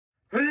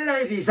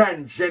Ladies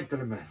and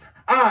gentlemen,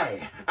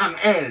 I am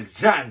El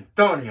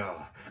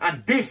Jantonio,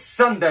 and this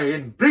Sunday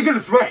in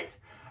Biggleswade,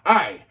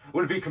 I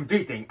will be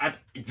competing at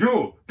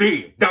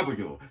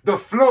UBW. The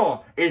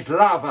floor is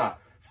lava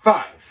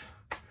 5.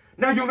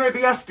 Now you may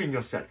be asking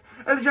yourself,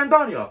 El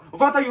Jantonio,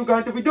 what are you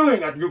going to be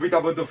doing at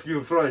UBW? The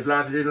floor is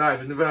lava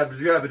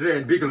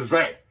in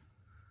Biggleswade?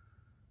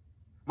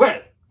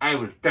 Well, I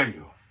will tell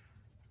you.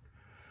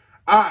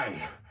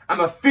 I am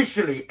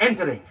officially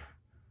entering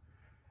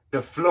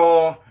the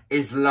Floor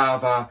is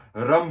Lava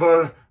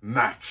Rumble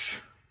match.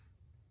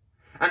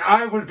 And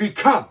I will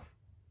become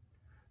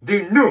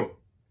the new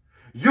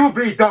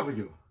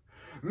UBW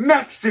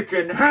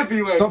Mexican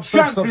Heavyweight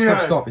Champion.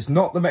 Stop. It's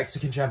not the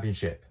Mexican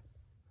Championship.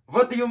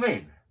 What do you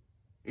mean?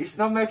 It's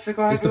not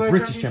Mexico Heavyweight Championship? It's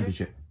the British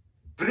Championship.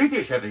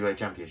 British Heavyweight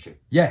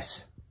Championship?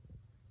 Yes.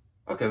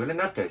 Okay, well in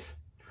that case.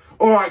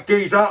 Alright,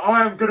 geezer,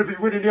 I am going to be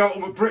winning the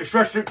Ultimate British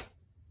Wrestling.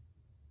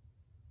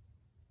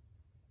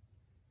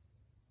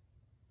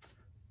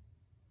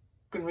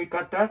 Can we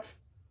cut that?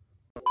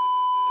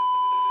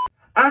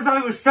 As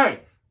I was saying,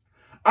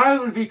 I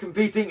will be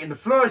competing in the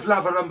Floor is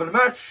Lava Rumble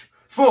match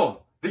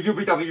for the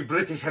UBW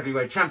British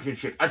Heavyweight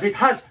Championship, as it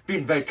has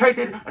been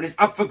vacated and is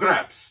up for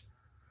grabs.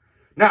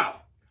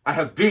 Now, I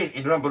have been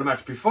in Rumble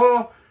match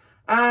before,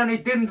 and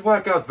it didn't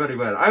work out very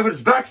well. I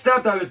was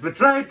backstabbed, I was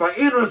betrayed by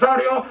Ian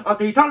Rosario.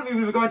 After he told me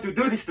we were going to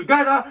do this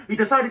together, he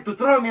decided to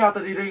throw me out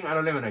of the ring and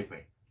eliminate me.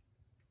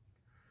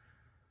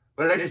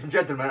 Well, ladies and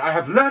gentlemen, I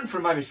have learned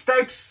from my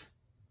mistakes.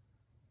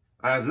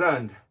 I have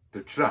learned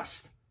to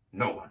trust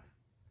no one.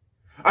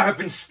 I have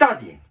been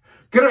studying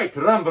great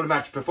Rumble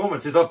match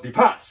performances of the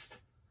past.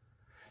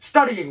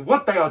 Studying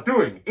what they are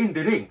doing in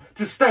the ring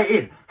to stay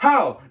in,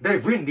 how they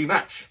win the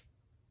match.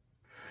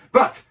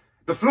 But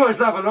the Floor is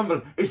Lava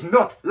Rumble is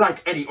not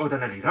like any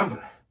ordinary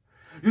Rumble.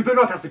 You do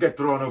not have to get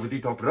thrown over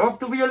the top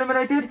rope to be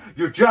eliminated.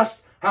 You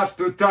just have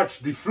to touch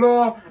the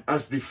floor,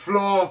 as the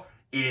floor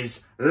is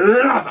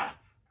lava.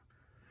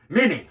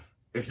 Meaning,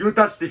 if you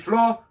touch the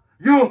floor,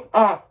 you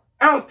are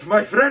out,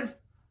 my friend.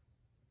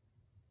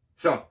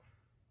 So,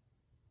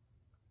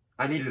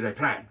 I needed a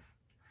plan.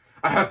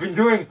 I have been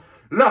doing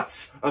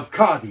lots of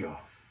cardio.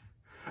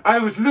 I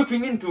was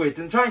looking into it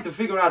and trying to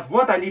figure out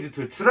what I needed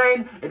to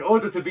train in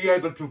order to be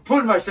able to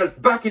pull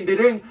myself back in the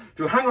ring,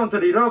 to hang onto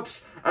the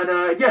ropes,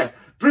 and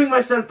bring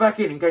myself back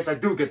in case I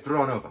do get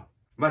thrown over.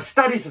 My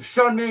studies have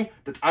shown me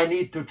that I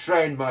need to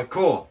train my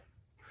core.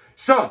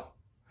 So,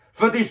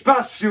 for these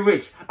past few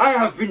weeks, I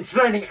have been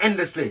training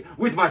endlessly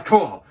with my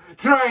core,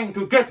 trying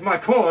to get my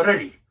core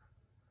ready.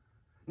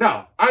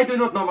 Now, I do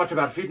not know much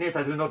about fitness,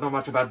 I do not know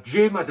much about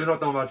gym, I do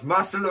not know much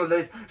muscle or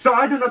lift, so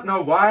I do not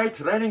know why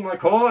training my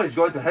core is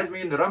going to help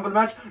me in the Rumble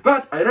match,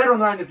 but I read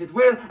online that it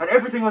will, and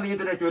everything on the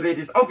internet you read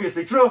is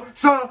obviously true,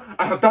 so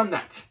I have done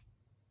that.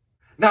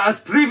 Now, as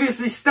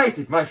previously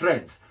stated, my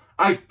friends,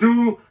 I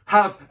do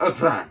have a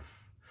plan.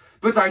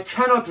 But I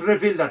cannot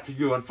reveal that to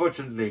you,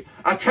 unfortunately.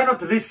 I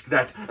cannot risk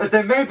that, as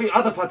there may be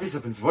other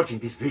participants watching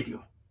this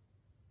video.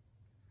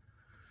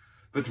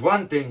 But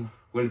one thing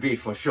will be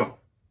for sure.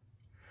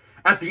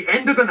 At the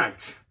end of the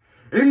night,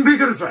 in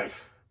Biggleswade,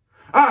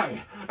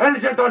 I, El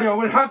Jantonio,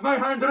 will have my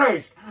hand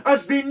raised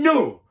as the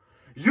new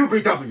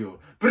UBW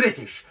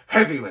British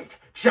Heavyweight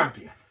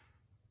Champion.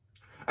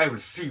 I will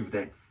see you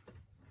then.